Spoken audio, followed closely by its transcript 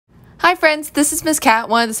Hi friends, this is Miss Kat,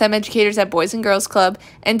 one of the STEM educators at Boys and Girls Club,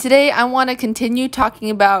 and today I want to continue talking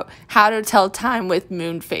about how to tell time with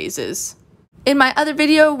moon phases. In my other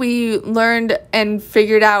video, we learned and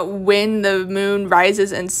figured out when the moon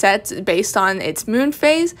rises and sets based on its moon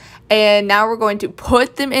phase, and now we're going to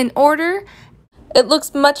put them in order. It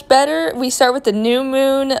looks much better. We start with the new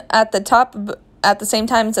moon at the top at the same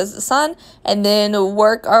time as the sun, and then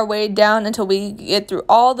work our way down until we get through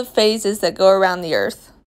all the phases that go around the earth.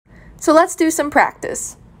 So let's do some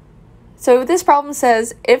practice. So this problem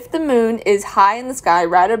says, if the moon is high in the sky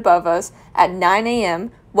right above us at 9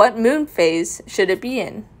 a.m., what moon phase should it be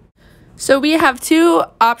in? So we have two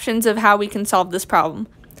options of how we can solve this problem.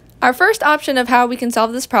 Our first option of how we can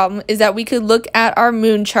solve this problem is that we could look at our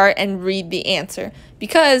moon chart and read the answer.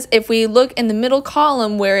 Because if we look in the middle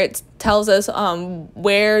column where it tells us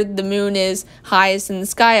where the moon is highest in the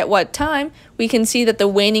sky at what time, we can see that the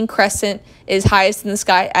waning crescent is highest in the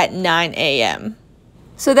sky at 9 a.m.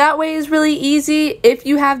 So that way is really easy if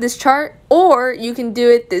you have this chart, or you can do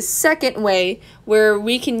it this second way where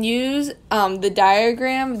we can use the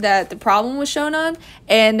diagram that the problem was shown on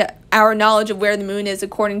and our knowledge of where the moon is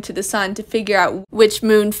according to the sun to figure out which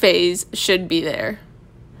moon phase should be there.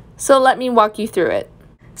 So let me walk you through it.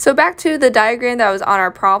 So back to the diagram that was on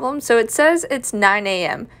our problem. So it says it's 9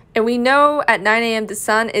 a.m. and we know at 9 a.m. the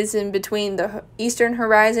sun is in between the eastern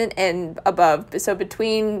horizon and above, so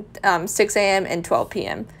between 6 a.m. and 12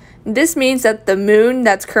 p.m. This means that the moon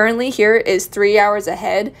that's currently here is 3 hours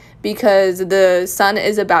ahead because the sun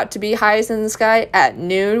is about to be highest in the sky at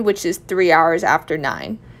noon, which is 3 hours after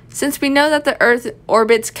 9. Since we know that the Earth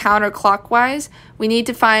orbits counterclockwise, we need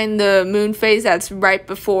to find the moon phase that's right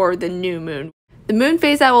before the new moon. The moon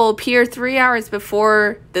phase that will appear 3 hours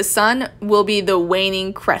before the sun will be the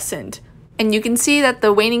waning crescent. And you can see that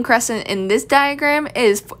the waning crescent in this diagram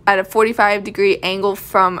is at a 45-degree angle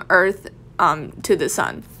from Earth to the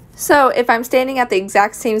sun. So if I'm standing at the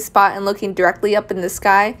exact same spot and looking directly up in the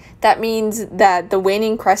sky, that means that the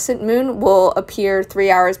waning crescent moon will appear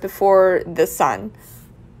 3 hours before the sun.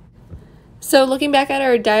 So looking back at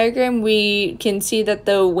our diagram, we can see that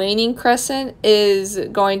the waning crescent is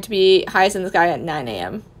going to be highest in the sky at 9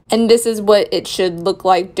 a.m. And this is what it should look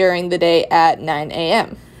like during the day at 9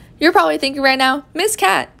 a.m. You're probably thinking right now, Miss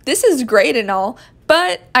Kat, this is great and all,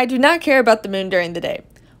 but I do not care about the moon during the day.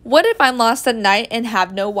 What if I'm lost at night and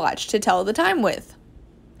have no watch to tell the time with?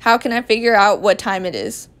 How can I figure out what time it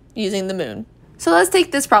is using the moon? So let's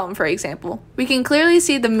take this problem for example. We can clearly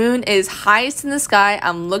see the moon is highest in the sky,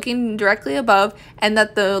 I'm looking directly above, and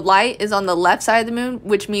that the light is on the left side of the moon,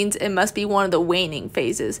 which means it must be one of the waning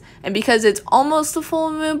phases. And because it's almost the full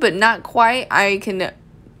moon, but not quite, I can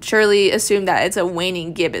surely assume that it's a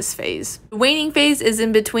waning gibbous phase. The waning phase is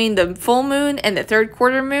in between the full moon and the third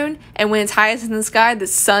quarter moon, and when it's highest in the sky, the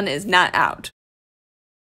sun is not out.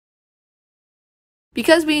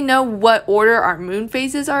 Because we know what order our moon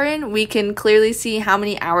phases are in, we can clearly see how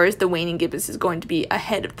many hours the waning gibbous is going to be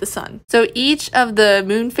ahead of the sun. So each of the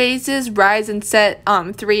moon phases rise and set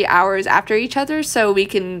 3 hours after each other, so we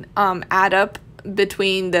can add up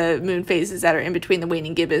between the moon phases that are in between the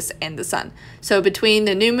waning gibbous and the sun. So between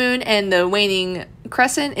the new moon and the waning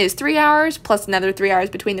crescent is 3 hours, plus another 3 hours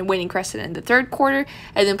between the waning crescent and the third quarter,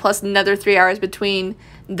 and then plus another 3 hours between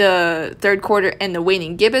the third quarter and the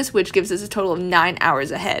waning gibbous, which gives us a total of 9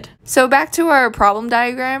 hours ahead. So back to our problem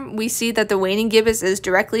diagram, we see that the waning gibbous is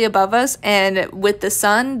directly above us, and with the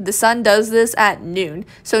sun does this at noon.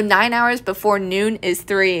 So 9 hours before noon is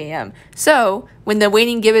 3 a.m. So when the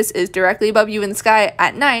waning gibbous is directly above you in the sky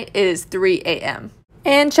at night, it is 3 a.m.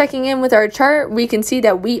 And checking in with our chart, we can see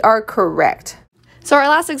that we are correct. So our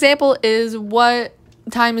last example is, what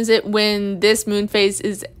time is it when this moon phase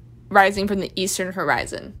is rising from the eastern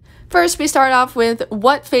horizon? First, we start off with,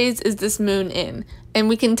 what phase is this moon in? And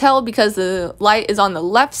we can tell because the light is on the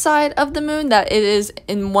left side of the moon that it is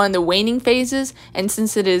in one of the waning phases, and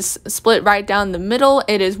since it is split right down the middle,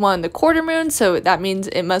 it is one of the quarter moons, so that means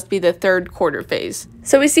it must be the third quarter phase.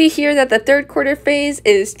 So we see here that the third quarter phase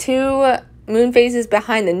is 2 moon phases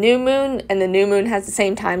behind the new moon, and the new moon has the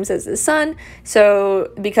same times as the sun,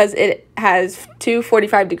 so because it has two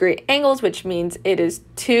 45-degree angles, which means it is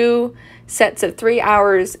 2 sets of 3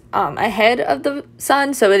 hours ahead of the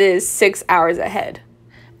sun, so it is 6 hours ahead.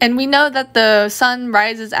 And we know that the sun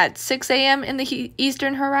rises at 6 a.m. in the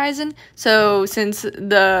eastern horizon, so since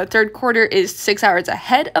the third quarter is 6 hours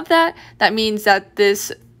ahead of that, that means that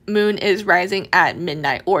this moon is rising at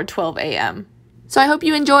midnight or 12 a.m. So I hope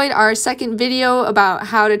you enjoyed our second video about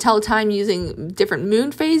how to tell time using different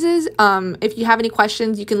moon phases. If you have any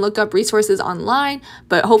questions, you can look up resources online,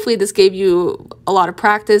 but hopefully this gave you a lot of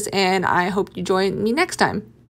practice, and I hope you join me next time.